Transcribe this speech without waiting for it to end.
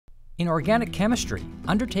In organic chemistry,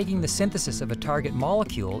 undertaking the synthesis of a target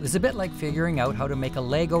molecule is a bit like figuring out how to make a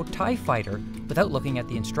Lego TIE fighter without looking at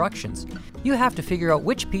the instructions. You have to figure out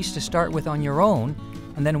which piece to start with on your own,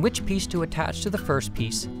 and then which piece to attach to the first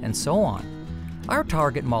piece, and so on. Our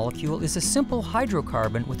target molecule is a simple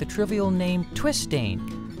hydrocarbon with the trivial name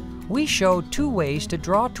Twistane. We showed two ways to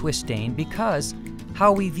draw Twistane because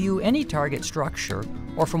how we view any target structure,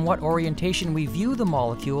 or from what orientation we view the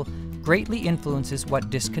molecule, greatly influences what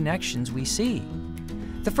disconnections we see.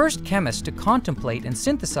 The first chemist to contemplate and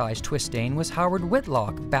synthesize Twistane was Howard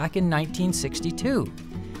Whitlock back in 1962.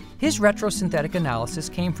 His retrosynthetic analysis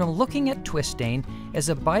came from looking at Twistane as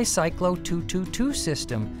a bicyclo-2,2,2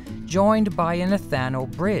 system joined by an ethano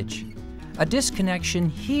bridge. A disconnection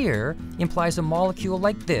here implies a molecule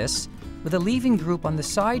like this, with a leaving group on the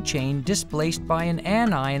side chain displaced by an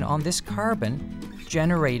anion on this carbon,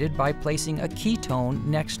 generated by placing a ketone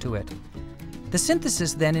next to it. The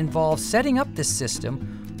synthesis then involves setting up this system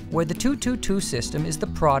where the 2,2,2 system is the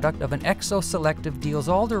product of an exoselective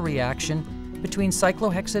Diels-Alder reaction between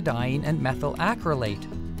cyclohexadiene and methyl acrylate.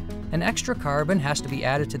 An extra carbon has to be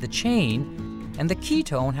added to the chain, and the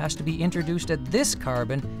ketone has to be introduced at this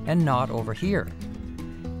carbon and not over here.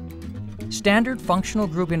 Standard functional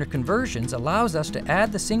group interconversions allows us to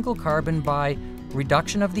add the single carbon by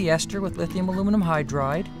reduction of the ester with lithium aluminum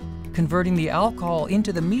hydride, converting the alcohol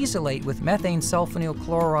into the mesylate with methane sulfonyl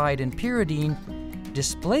chloride and pyridine,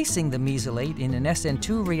 displacing the mesylate in an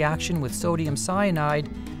SN2 reaction with sodium cyanide,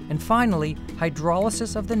 and finally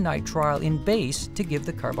hydrolysis of the nitrile in base to give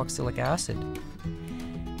the carboxylic acid.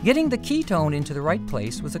 Getting the ketone into the right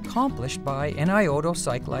place was accomplished by an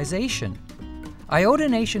iodocyclization.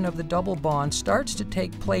 Iodination of the double bond starts to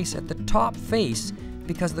take place at the top face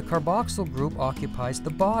because the carboxyl group occupies the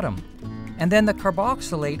bottom. And then the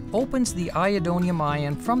carboxylate opens the iodonium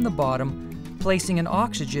ion from the bottom, placing an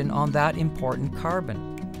oxygen on that important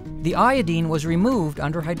carbon. The iodine was removed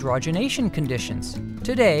under hydrogenation conditions.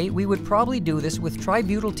 Today, we would probably do this with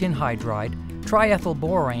tributyl tin hydride,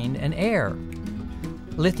 triethylborane, and air.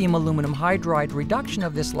 Lithium aluminum hydride reduction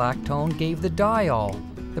of this lactone gave the diol.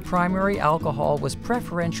 The primary alcohol was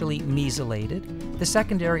preferentially mesylated. The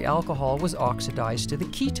secondary alcohol was oxidized to the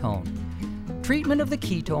ketone. Treatment of the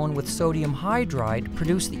ketone with sodium hydride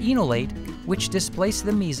produced the enolate, which displaced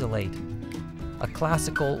the mesylate. A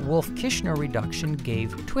classical Wolff-Kishner reduction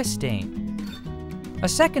gave Twistane. A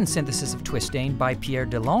second synthesis of Twistane by Pierre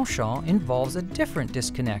de Longchamp involves a different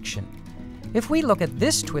disconnection. If we look at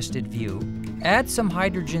this twisted view, add some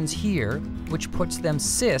hydrogens here, which puts them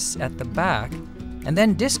cis at the back, and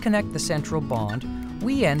then disconnect the central bond,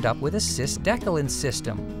 we end up with a cis-decalin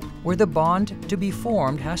system, where the bond to be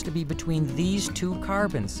formed has to be between these two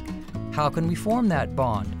carbons. How can we form that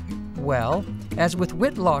bond? Well, as with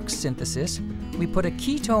Whitlock's synthesis, we put a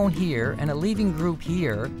ketone here and a leaving group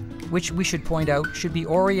here, which we should point out should be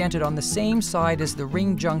oriented on the same side as the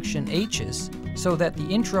ring junction H's, so that the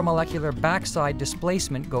intramolecular backside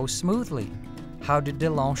displacement goes smoothly. How did de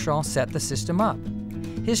Longchamp set the system up?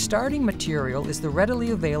 His starting material is the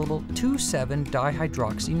readily available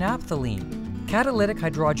 2,7-dihydroxynaphthalene. Catalytic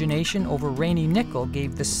hydrogenation over Raney nickel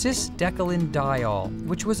gave the cis-decalin diol,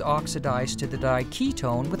 which was oxidized to the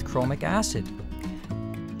diketone with chromic acid.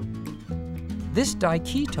 This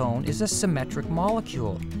diketone is a symmetric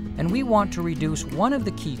molecule, and we want to reduce one of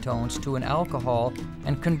the ketones to an alcohol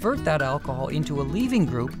and convert that alcohol into a leaving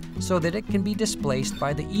group so that it can be displaced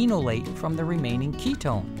by the enolate from the remaining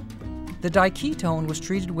ketone. The diketone was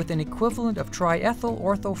treated with an equivalent of triethyl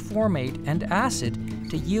orthoformate and acid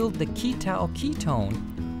to yield the ketal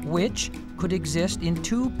ketone, which could exist in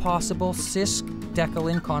two possible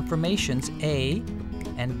cis-decalin conformations, A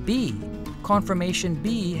and B. Conformation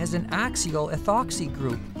B has an axial ethoxy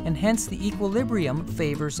group, and hence the equilibrium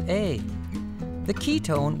favors A. The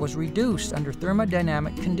ketone was reduced under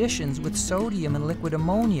thermodynamic conditions with sodium and liquid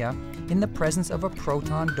ammonia in the presence of a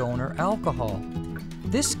proton donor alcohol.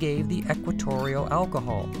 This gave the equatorial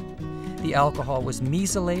alcohol. The alcohol was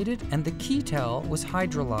mesylated and the ketal was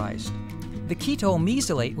hydrolyzed. The keto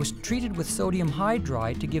mesylate was treated with sodium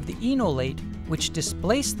hydride to give the enolate, which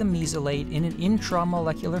displaced the mesylate in an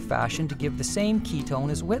intramolecular fashion to give the same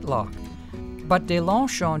ketone as Whitlock. But de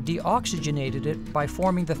Longchamp deoxygenated it by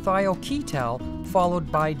forming the thioketal,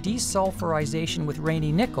 followed by desulfurization with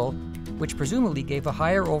Raney nickel, which presumably gave a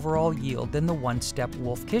higher overall yield than the one-step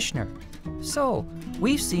Wolff-Kishner. So,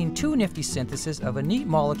 we've seen two nifty syntheses of a neat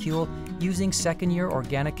molecule using second-year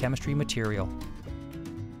organic chemistry material.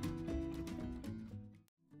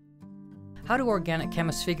 How do organic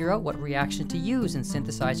chemists figure out what reaction to use in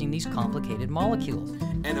synthesizing these complicated molecules?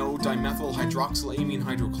 NO-dimethyl hydroxylamine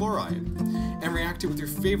hydrochloride. and react it with your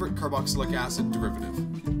favorite carboxylic acid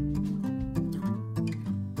derivative.